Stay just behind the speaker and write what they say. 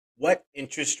what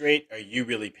interest rate are you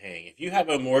really paying? If you have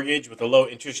a mortgage with a low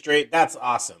interest rate, that's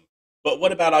awesome. But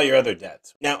what about all your other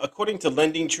debts? Now, according to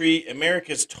LendingTree,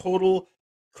 America's total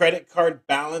credit card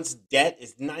balance debt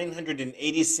is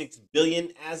 986 billion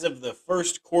as of the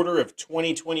first quarter of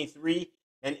 2023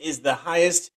 and is the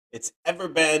highest it's ever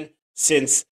been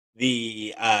since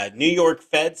the New York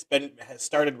Fed's has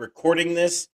started recording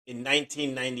this in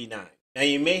 1999. Now,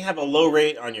 you may have a low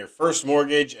rate on your first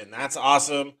mortgage, and that's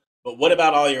awesome. But what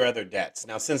about all your other debts?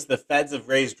 Now, since the feds have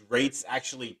raised rates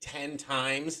actually 10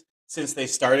 times since they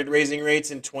started raising rates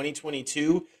in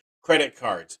 2022, credit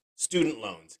cards, student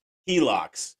loans,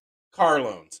 HELOCs, car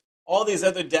loans, all these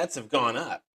other debts have gone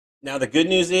up. Now, the good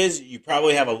news is you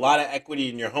probably have a lot of equity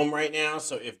in your home right now.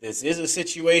 So if this is a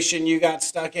situation you got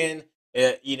stuck in,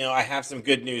 I have some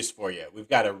good news for you. We've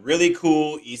got a really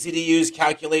cool, easy to use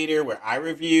calculator where I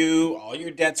review all your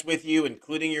debts with you,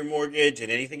 including your mortgage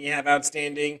and anything you have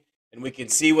outstanding. And we can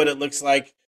see what it looks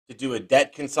like to do a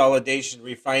debt consolidation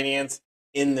refinance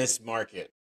in this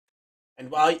market.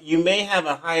 And while you may have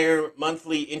a higher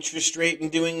monthly interest rate in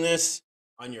doing this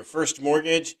on your first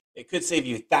mortgage, it could save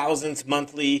you thousands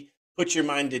monthly, put your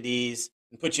mind at ease,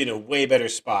 and put you in a way better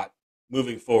spot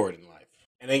moving forward in life.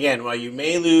 And again, while you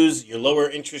may lose your lower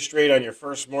interest rate on your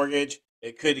first mortgage,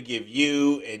 it could give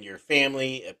you and your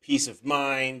family a peace of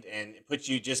mind and put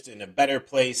you just in a better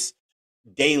place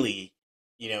daily,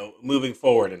 moving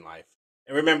forward in life.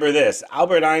 And remember this,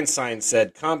 Albert Einstein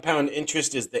said, compound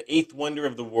interest is the eighth wonder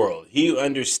of the world. He who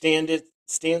understands it,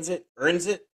 stands it, earns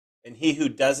it, and he who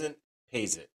doesn't,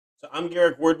 pays it. So I'm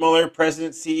Garrick Wordmuller,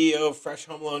 President, CEO of Fresh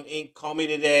Home Loan Inc. Call me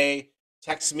today,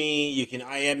 text me, you can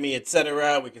IM me,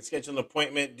 etc. We can schedule an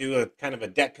appointment, do a kind of a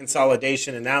debt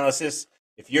consolidation analysis.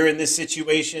 If you're in this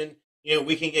situation,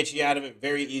 we can get you out of it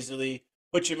very easily,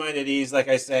 put your mind at ease, like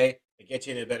I say, and get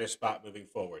you in a better spot moving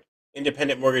forward.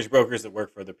 Independent mortgage brokers that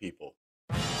work for other people.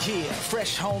 Yeah,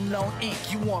 Fresh Home Loan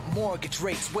Inc. You want mortgage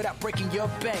rates without breaking your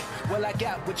bank? Well, I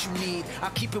got what you need. I'll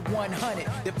keep it 100.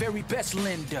 The very best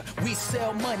lender. We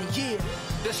sell money, yeah.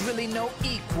 There's really no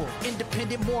equal.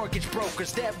 Independent mortgage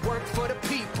brokers that work for the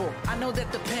people. I know that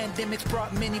the pandemic's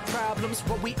brought many problems.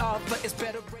 What we offer is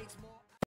better rates.